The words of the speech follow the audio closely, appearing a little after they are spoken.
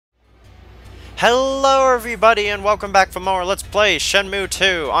Hello everybody and welcome back for more Let's Play Shenmue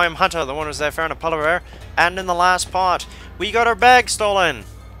 2. I'm Hunter, the one who's there found a polar bear, and in the last part, we got our bag stolen.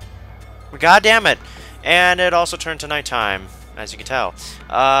 God damn it. And it also turned to nighttime, as you can tell.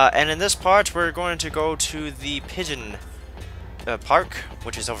 And in this part, we're going to go to the pigeon park,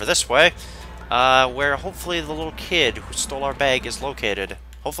 which is over this way, where hopefully the little kid who stole our bag is located.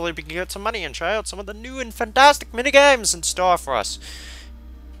 Hopefully we can get some money and try out some of the new and fantastic minigames in store for us.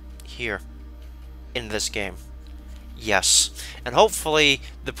 Here. In this game. Yes. And hopefully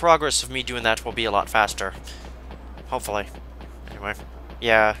the progress of me doing that will be a lot faster. Hopefully. Anyway.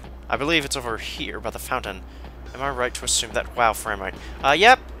 Yeah. I believe it's over here by the fountain. Am I right to assume that? Wow, frame rate.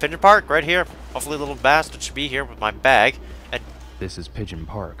 Yep. Pigeon Park, right here. Hopefully little bastard should be here with my bag. And this is Pigeon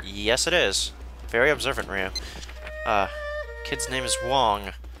Park. Yes, it is. Very observant, Ryu. Kid's name is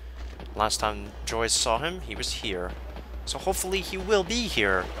Wong. Last time Joyce saw him, he was here. So hopefully he will be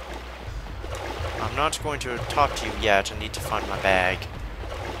here. I'm not going to talk to you yet. I need to find my bag.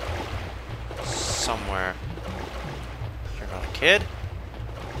 Somewhere. You're not a kid?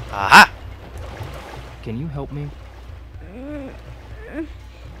 Aha! Can you help me?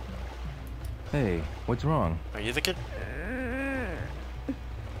 Hey, what's wrong? Are you the kid?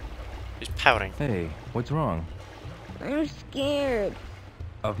 He's pouting. Hey, what's wrong? I'm scared.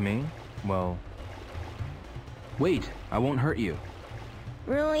 Of me? Well... Wait, I won't hurt you.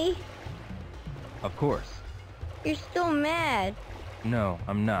 Really? Of course. You're still mad. No,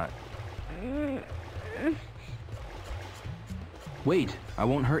 I'm not. Wait, I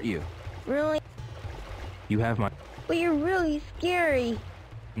won't hurt you. Really? You have my... But you're really scary.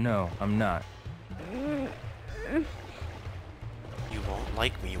 No, I'm not. You won't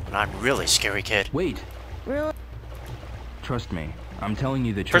like me when I'm really scary, kid. Wait. Really? Trust me, I'm telling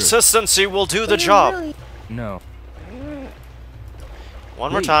you the truth. Persistency will do the job. Really? No.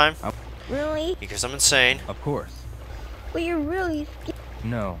 One more time. Really? Because I'm insane. Of course. But you're really scared.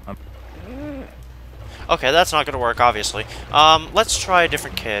 No, I'm... Okay, that's not gonna work, obviously. Let's try a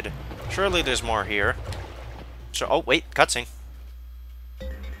different kid. Surely there's more here. So, oh, wait, cutscene.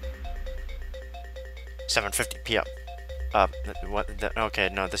 7:50 p.m. What? Okay,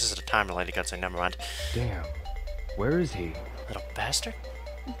 no, this is a time-related cutscene, never mind. Damn. Where is he? Little bastard?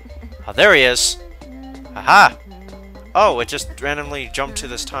 Oh, there he is! Aha! Oh, it just randomly jumped to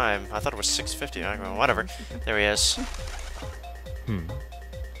this time. I thought it was 6:50. I mean, whatever. There he is.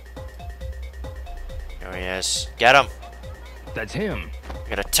 There he is. Get him! That's him! You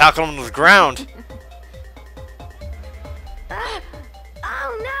gotta tackle him to the ground!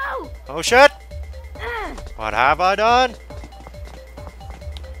 Oh no! Oh shit! What have I done?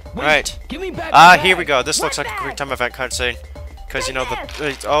 Wait, Right. Give me back Here we go. This looks like a quick time event cutscene. Because, you know,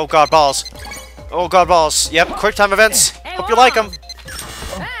 the... oh god, balls. Oh god, balls. Yep, quick time events. Hope you like them.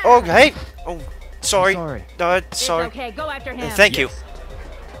 Oh, hey. Oh, sorry. Sorry. Sorry. It's okay, go after him. Thank you.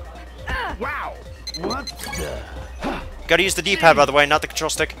 Wow! What the? Gotta use the D-pad, by the way, not the control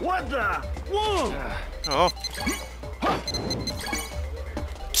stick. What the? Whoa! Oh.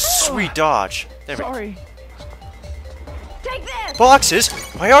 Sweet dodge. There we go. Sorry. Take this!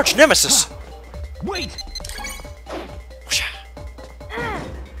 Boxes? My arch nemesis. Wait!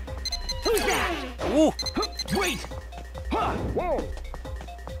 Who's that? Ooh. Wait! Whoa!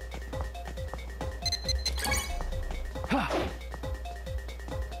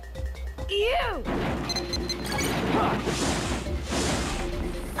 You!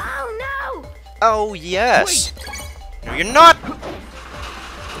 Oh no! Oh, yes. No, you're not.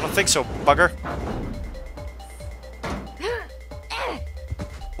 I don't think so, bugger.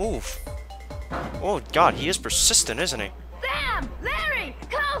 Oof. Oh, God, he is persistent, isn't he? Sam! Larry!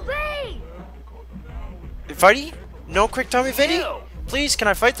 Call Z! Fighty? No quick time event? Please, can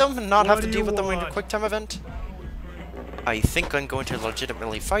I fight them and not have to deal with them in a quick time event? I think I'm going to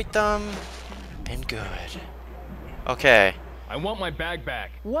legitimately fight them. And good. Okay. I want my bag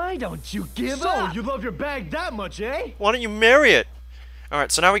back. Why don't you give up? You love your bag that much, eh? Why don't you marry it?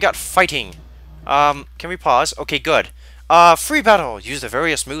 Alright, so now we got fighting. Can we pause? Okay, good. Free battle. Use the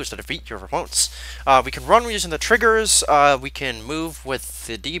various moves to defeat your opponents. We can run using the triggers. We can move with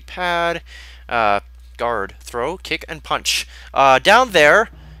the D-pad. Guard, throw, kick, and punch. Down there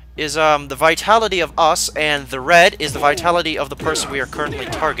is the vitality of us, and the red is the vitality of the person we are currently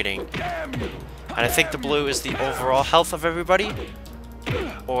targeting. And I think the blue is the overall health of everybody.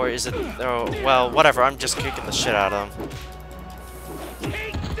 Or is it... oh, well, whatever. I'm just kicking the shit out of them.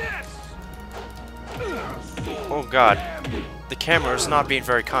 Oh god. The camera is not being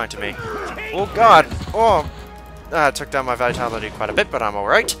very kind to me. Oh god. Oh. It took down my vitality quite a bit, but I'm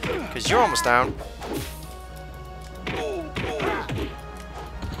alright. Because you're almost down.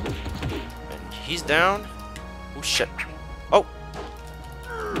 he's down. Oh, shit. Oh!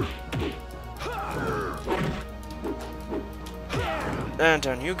 And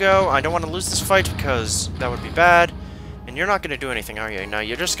down you go. I don't want to lose this fight because that would be bad. And you're not going to do anything, are you? No,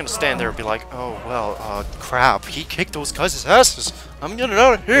 you're just going to stand there and be like, oh, well, crap. He kicked those guys' asses. I'm getting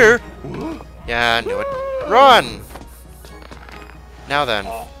out of here. Yeah, I knew it. Run! Now then.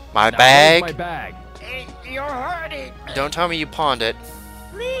 My bag. My bag. You're hurting. Don't tell me you pawned it.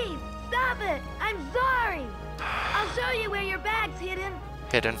 Please, stop it. I'm sorry. I'll show you where your bag's hidden.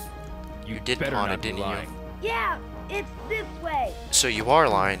 Hidden. You did better pawn not it, be didn't you? lying. Yeah, it's this way. So you are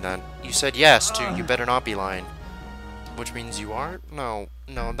lying then. You said yes to you better not be lying. Which means you are? No,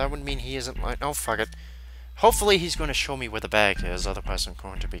 that would mean he isn't lying. Oh, fuck it. Hopefully he's going to show me where the bag is, otherwise I'm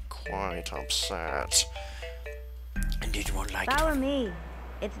going to be quite upset. Indeed, you won't like it. Follow me.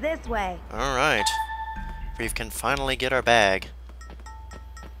 It's this way. Alright. We can finally get our bag.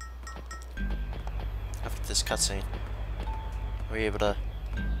 After this cutscene. Are we able to,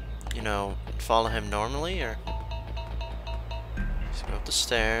 you know, follow him normally, or... Just go up the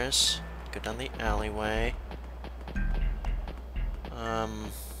stairs, go down the alleyway. Go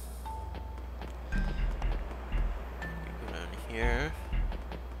down here.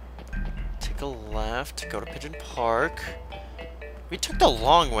 Take a left, go to Pigeon Park. We took the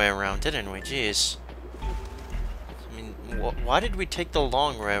long way around, didn't we? Jeez. I mean, why did we take the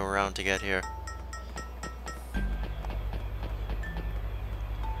long way around to get here?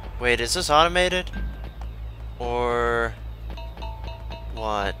 Wait, is this automated? Or...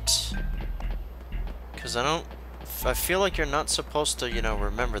 what? Because I feel like you're not supposed to, you know,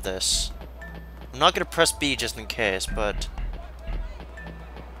 remember this. I'm not gonna press B just in case, but...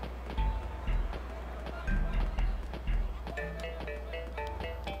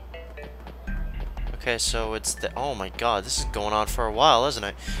 Okay, so it's the... oh my god, this is going on for a while, isn't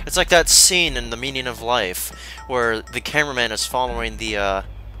it? It's like that scene in The Meaning of Life, where the cameraman is following the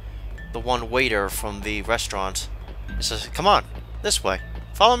one waiter from the restaurant. He says, come on, this way.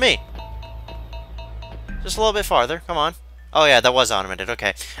 Follow me. Just a little bit farther, come on. Oh yeah, that was automated,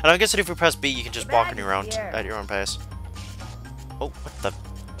 okay. And I guess that if we press B, you can just walk around at your own pace. Oh, what the...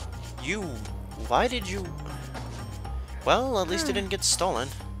 you... why did you... well, at least it didn't get stolen.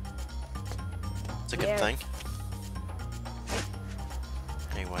 It's a good thing.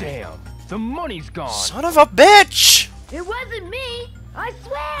 Anyway. Damn, the money's gone. Son of a bitch! It wasn't me. I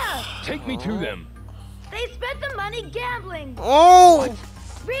swear. Take me to them. They spent the money gambling. Oh!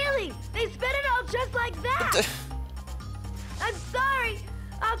 Really? They spent it all just like that. I'm sorry.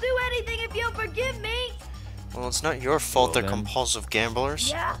 I'll do anything if you'll forgive me. Well, it's not your fault Well, they're then. compulsive gamblers.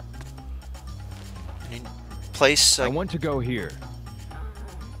 Yeah. Any place... I want to go here.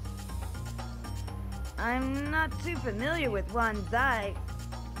 I'm not too familiar with Wanzai.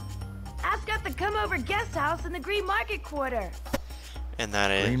 Ask at the Come Over Guest House in the Green Market Quarter. and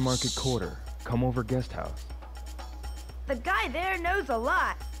that is... Green Market Quarter. Come over guest house. The guy there knows a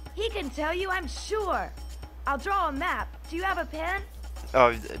lot. He can tell you, I'm sure. I'll draw a map. Do you have a pen?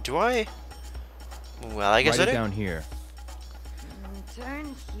 Oh, do I? Well, I guess Write I it do. down here.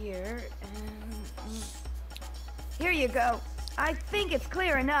 Turn here and... here you go. I think it's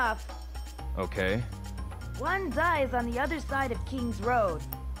clear enough. Okay. One's eye is on the other side of King's Road.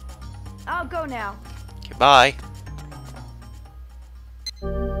 I'll go now. Okay, bye.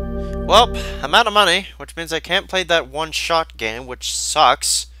 Well, I'm out of money, which means I can't play that one-shot game, which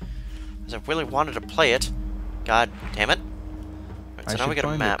sucks. Because I really wanted to play it. God damn it. Right, so I now we should got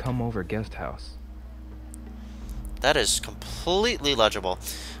a find map. the Come Over guest house. That is completely legible.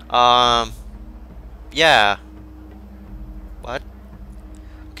 Yeah. What?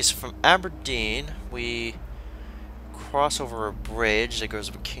 Okay, so from Aberdeen, we cross over a bridge that goes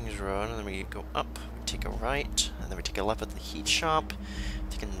over King's Road, and then we go up, we take a right, and then we take a left at the heat shop,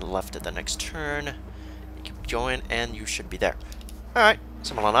 take a left at the next turn, you keep going, and you should be there. Alright,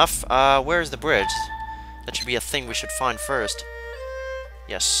 simple enough. Where's the bridge? That should be a thing we should find first.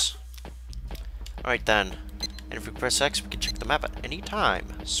 Yes. Alright then. And if we press X, we can check the map at any time.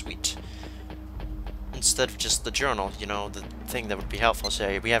 Sweet. Instead of just the journal, you know, the thing that would be helpful.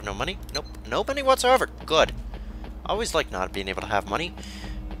 Say, we have no money? Nope. No money whatsoever. Good. I always like not being able to have money.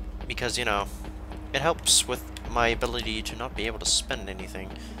 Because, you know, it helps with my ability to not be able to spend anything.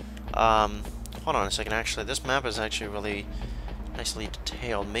 Hold on a second, actually. This map is actually really nicely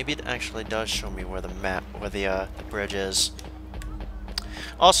detailed. Maybe it actually does show me where the bridge is.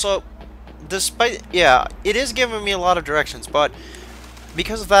 Also, despite, yeah, it is giving me a lot of directions, but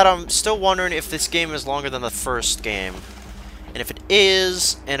because of that, I'm still wondering if this game is longer than the first game. And if it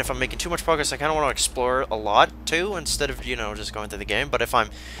is, and if I'm making too much progress, I kind of want to explore a lot, too, instead of, you know, just going through the game. But if I'm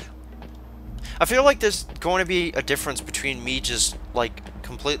I feel like there's going to be a difference between me just, like,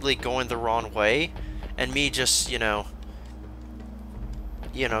 completely going the wrong way and me just, you know,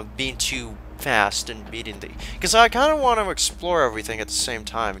 being too fast and beating the... Because I kind of want to explore everything at the same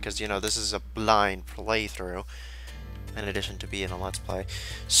time, because, you know, this is a blind playthrough, in addition to being a Let's Play.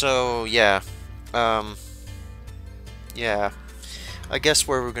 So, yeah. Yeah. I guess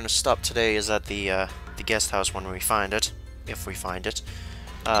where we're going to stop today is at the guest house when we find it. If we find it.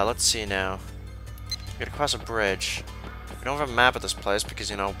 Let's see now. We gotta cross a bridge. We don't have a map of this place because,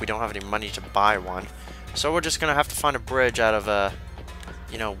 you know, we don't have any money to buy one. So we're just gonna have to find a bridge out of,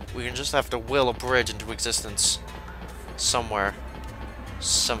 you know, we can just have to will a bridge into existence somewhere.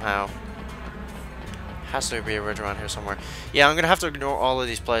 Somehow. Has to be a bridge around here somewhere. Yeah, I'm gonna have to ignore all of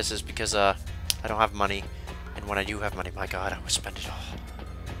these places because, I don't have money. And when I do have money, my god, I will spend it all.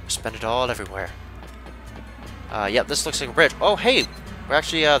 Spend it all everywhere. Yep, this looks like a bridge. Oh, hey! We're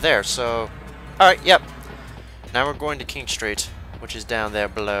actually, there, so... Alright, yep. Now we're going to King Street, which is down there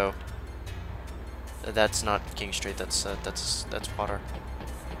below. That's not King Street, that's water.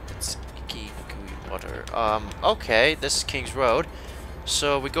 It's icky, gooey water. Okay, this is King's Road.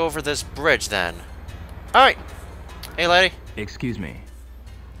 So we go over this bridge then. Alright! Hey, lady. Excuse me.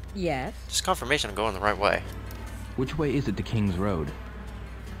 Yes? Just confirmation I'm going the right way. Which way is it to King's Road?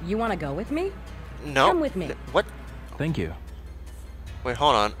 You want to go with me? No. Come with me. What? Thank you. Wait,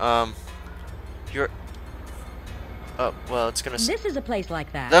 hold on. You're... Oh, well, it's gonna... This is a place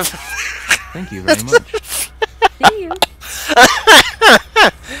like that. Thank you very much. See you.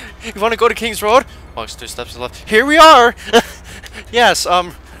 You want to go to King's Road? Walks 2 steps to the left. Here we are! Yes,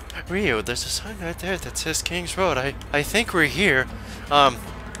 Rio, there's a sign right there that says King's Road. I think we're here.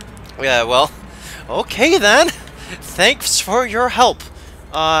 Yeah, well, okay then. Thanks for your help.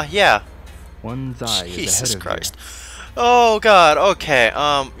 Yeah. One's eye is Jesus ahead of Christ. Oh god, okay,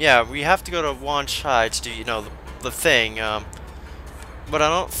 yeah, we have to go to one side to do, you know, the thing, but I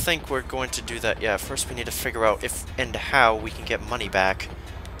don't think we're going to do that yet. First we need to figure out if and how we can get money back.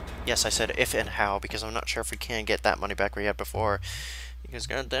 Yes, I said if and how, because I'm not sure if we can get that money back we had before. Because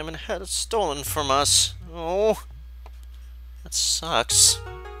goddamn it had it stolen from us. Oh, that sucks.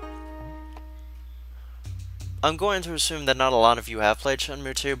 I'm going to assume that not a lot of you have played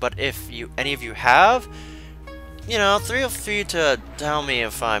Shenmue 2, but if any of you have, you know, feel free to tell me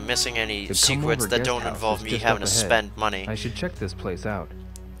if I'm missing any secrets that don't involve me having to spend money. I should check this place out.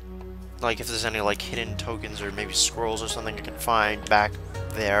 Like if there's any like hidden tokens or maybe scrolls or something I can find back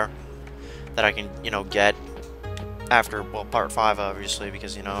there that I can, you know, get after, well, part 5 obviously,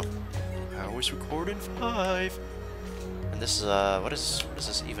 because, you know, I always record in 5. And this is, what is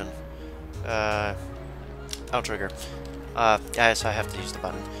this even? Outrigger. Yes, I have to use the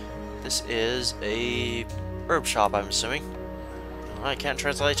button. This is a herb shop, I'm assuming. Well, I can't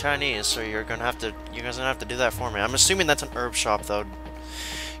translate Chinese, so you guys are gonna have to do that for me. I'm assuming that's an herb shop, though.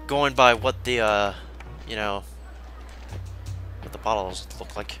 Going by what the, you know, what the bottles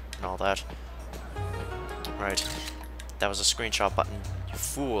look like and all that. Right. That was a screenshot button, you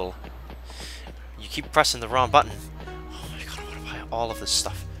fool. You keep pressing the wrong button. Oh my god, I want to buy all of this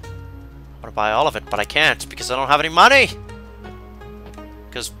stuff. I want to buy all of it, but I can't because I don't have any money.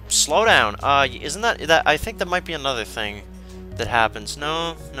 Because slow down. Isn't that I think that might be another thing that happens.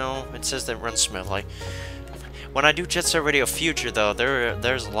 No, it says that it runs smoothly. When I do Jet Set Radio Future, though,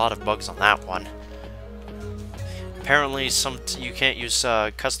 there's a lot of bugs on that one. Apparently, you can't use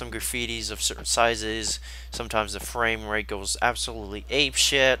custom graffitis of certain sizes. Sometimes the frame rate goes absolutely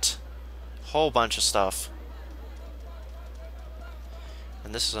apeshit. Whole bunch of stuff.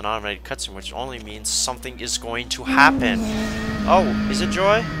 And this is an automated cutscene, which only means something is going to happen. Oh, is it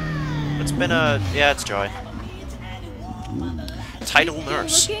Joy? It's been yeah, it's Joy. Title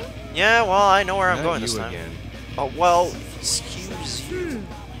Nurse. Yeah, well, I know where I'm going this time. Again. Oh, well, excuse you.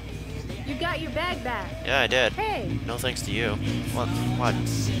 You got your bag back. Yeah, I did. Hey, No thanks to you. What?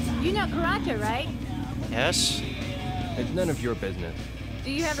 you know karate, right? Yes? It's none of your business.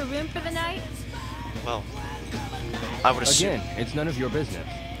 Do you have a room for the night? Well, I would assume... Again, it's none of your business.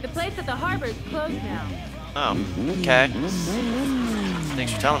 The place at the harbor is closed now. Oh, okay.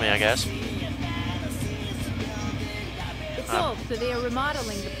 Thanks for telling me, I guess. It's old, so they are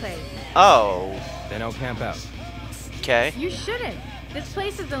remodeling the place. Oh, Then I'll camp out. okay. You shouldn't. This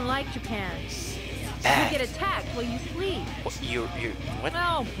place isn't like Japan. You get attacked while you sleep. What?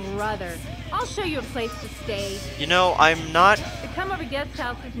 Oh, brother. I'll show you a place to stay. You know, I'm not... The Come Over Guest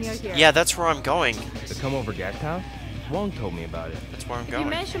House is near here. Yeah, that's where I'm going. The Come Over Guest House? Wong told me about it. That's where I'm If you going.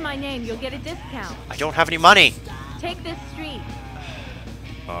 mention my name, you'll get a discount. I don't have any money. Take this street.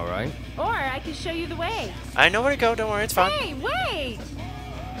 Alright. Or I can show you the way. I know where to go, don't worry, it's fine. Hey, wait!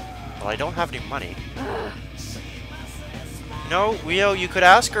 Well, I don't have any money. No, Rio, you could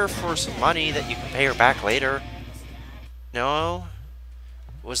ask her for some money that you can pay her back later. No?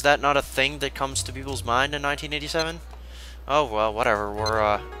 Was that not a thing that comes to people's mind in 1987? Oh, well, whatever. We're,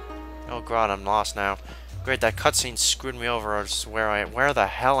 oh god, I'm lost now. Great, that cutscene screwed me over. I just where the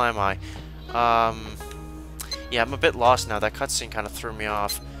hell am I? Yeah, I'm a bit lost now. That cutscene kind of threw me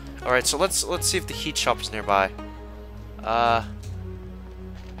off. Alright, so let's see if the heat shop is nearby.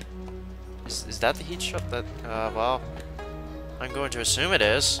 Is that the heat shop? That, well, I'm going to assume it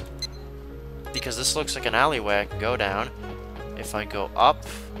is. Because this looks like an alleyway I can go down. If I go up,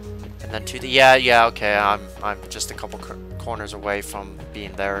 and then to the... Yeah, okay, I'm just a couple corners away from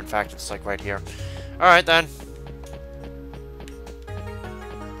being there. In fact, it's like right here. Alright, then.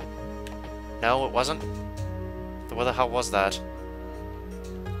 No, it wasn't. What the hell was that?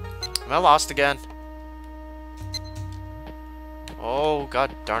 Am I lost again? Oh,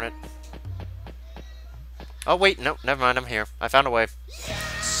 god darn it. Oh, wait, no, never mind, I'm here. I found a way.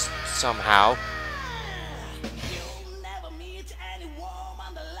 Somehow.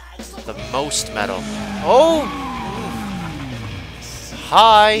 The most metal. Oh!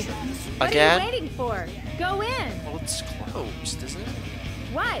 Hi! Again? What are you waiting for? Go in! Well, it's closed, isn't it?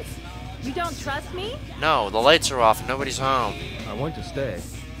 What? You don't trust me? No, the lights are off. Nobody's home. I want to stay,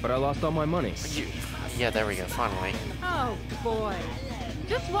 but I lost all my money. Yeah, there we go, finally. Oh, boy.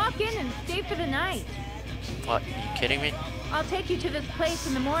 Just walk in and stay for the night. What, are you kidding me? I'll take you to this place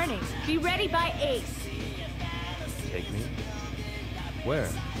in the morning. Be ready by 8. Take me? Where?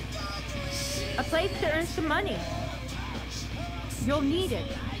 A place to earn some money. You'll need it.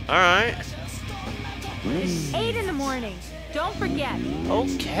 Alright. It's 8 in the morning. Don't forget.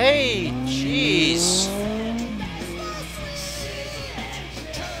 Okay, jeez.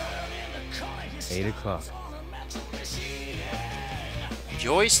 8 o'clock.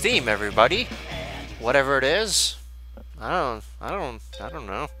 Enjoy Steam, everybody. Whatever it is. I don't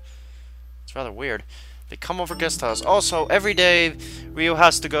know. It's rather weird. They come over guest house. Also, every day, Rio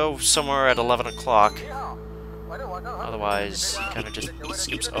has to go somewhere at 11 o'clock. Otherwise, he kind of just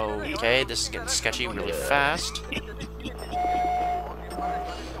skips. Okay, this is getting sketchy really fast.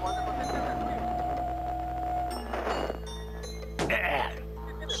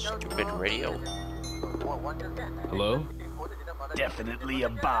 Stupid radio. Hello? Definitely a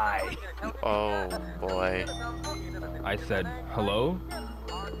buy. Oh, boy. I said, hello?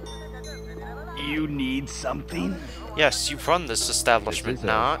 You need something? Yes, you run this establishment, This is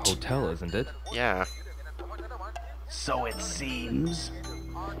not? a hotel, isn't it? Yeah. So it seems.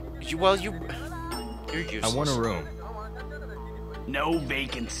 You're useless. I want a room. No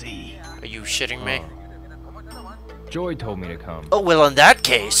vacancy. Are you shitting me? Joy told me to come. Oh, well, in that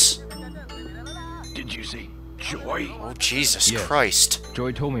case. Did you say Joy? Oh, Jesus Yes. Christ.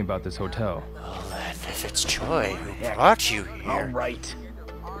 Joy told me about this hotel. Well, then, if it's Joy who brought you All here. right.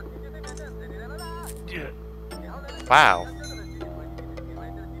 Wow.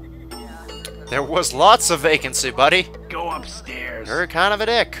 There was lots of vacancy, buddy. Go upstairs. You're kind of a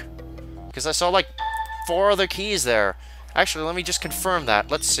dick. Because I saw, like, 4 other keys there. Actually, let me just confirm that.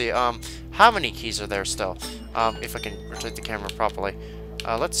 Let's see, how many keys are there still? If I can rotate the camera properly.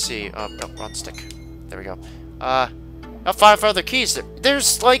 Let's see, no, wrong stick. There we go. 5 other keys.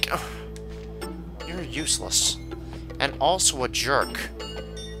 There's, like... You're useless. And also a jerk.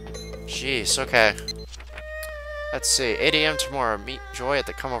 Jeez, okay. Let's see, 8 AM tomorrow, meet Joy at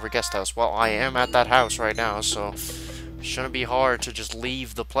the Come Over Guest House. Well, I am at that house right now, so shouldn't be hard to just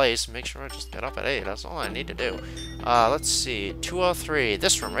leave the place. Make sure I just get up at 8, that's all I need to do. Let's see, 203,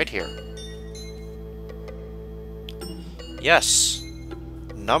 this room right here. Yes.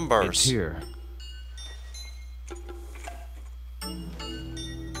 Numbers. It's here.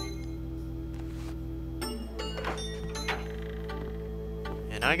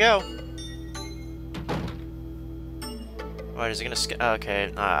 In I go. Wait, is it gonna skip?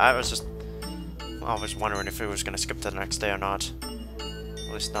 Okay, I was wondering if it was gonna skip to the next day or not.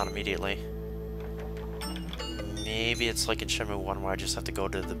 At least not immediately. Maybe it's like in Shenmue 1 where I just have to go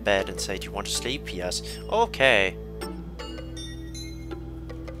to the bed and say, do you want to sleep? Yes. Okay.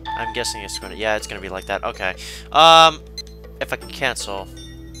 I'm guessing it's gonna, yeah, it's gonna be like that. Okay. If I can cancel.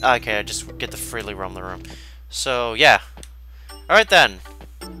 Okay, I just get to freely roam the room. So, yeah. Alright then.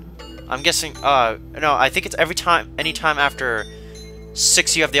 I'm guessing, no, I think it's anytime after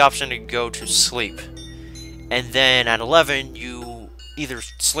 6 you have the option to go to sleep. And then at 11, you either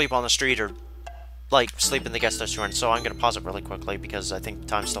sleep on the street or, like, sleep in the guest restaurant. So I'm gonna pause it really quickly because I think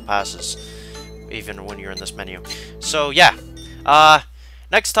time still passes, even when you're in this menu. So, yeah.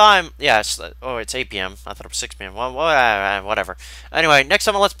 Next time, yes, oh, it's 8 p.m. I thought it was 6 p.m. Well, whatever. Anyway, next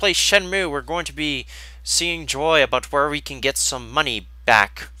time on Let's Play Shenmue, we're going to be seeing Joy about where we can get some money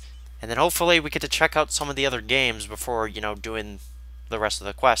back. And then hopefully we get to check out some of the other games before, you know, doing the rest of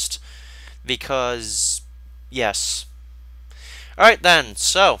the quest. Because, yes. Alright then,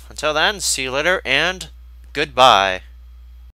 so, until then, see you later, and goodbye.